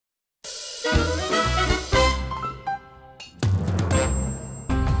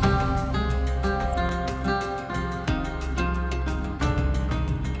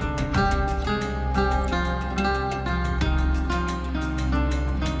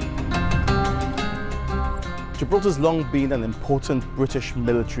Gibraltar's long been an important British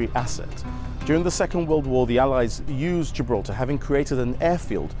military asset. During the Second World War, the Allies used Gibraltar, having created an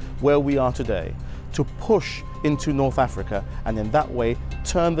airfield where we are today, to push into North Africa and in that way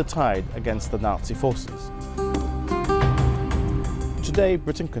turn the tide against the Nazi forces. Today,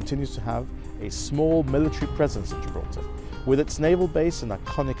 Britain continues to have a small military presence in Gibraltar, with its naval base and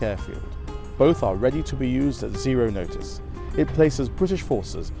iconic airfield. Both are ready to be used at zero notice. It places British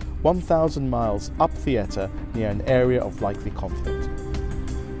forces 1,000 miles up theatre near an area of likely conflict.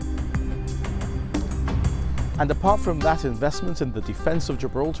 And apart from that investment in the defence of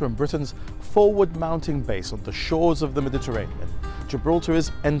Gibraltar and Britain's forward-mounting base on the shores of the Mediterranean, Gibraltar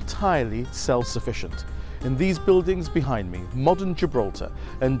is entirely self-sufficient. In these buildings behind me, modern Gibraltar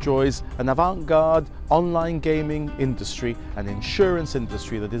enjoys an avant-garde online gaming industry and insurance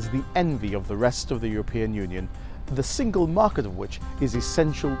industry that is the envy of the rest of the European Union, the single market of which is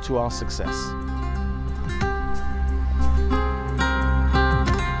essential to our success.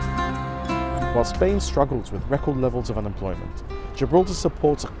 While Spain struggles with record levels of unemployment, Gibraltar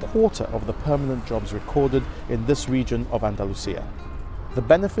supports a quarter of the permanent jobs recorded in this region of Andalusia. The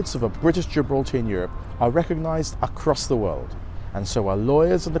benefits of a British Gibraltar in Europe are recognised across the world, and so our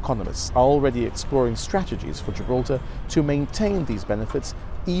lawyers and economists are already exploring strategies for Gibraltar to maintain these benefits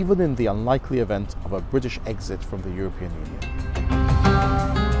even in the unlikely event of a British exit from the European Union.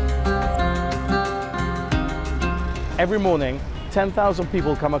 Every morning, 10,000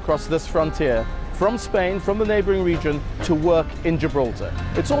 people come across this frontier from Spain, from the neighbouring region, to work in Gibraltar.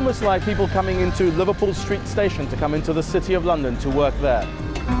 It's almost like people coming into Liverpool Street Station to come into the City of London to work there.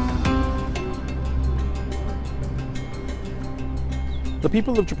 The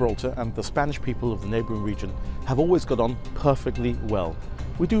people of Gibraltar and the Spanish people of the neighbouring region have always got on perfectly well.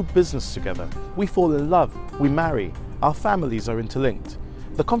 We do business together, we fall in love, we marry, our families are interlinked.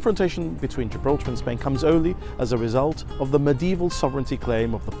 The confrontation between Gibraltar and Spain comes only as a result of the medieval sovereignty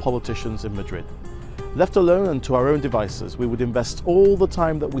claim of the politicians in Madrid. Left alone and to our own devices, we would invest all the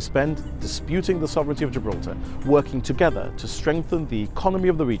time that we spend disputing the sovereignty of Gibraltar, working together to strengthen the economy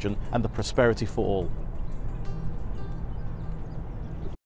of the region and the prosperity for all.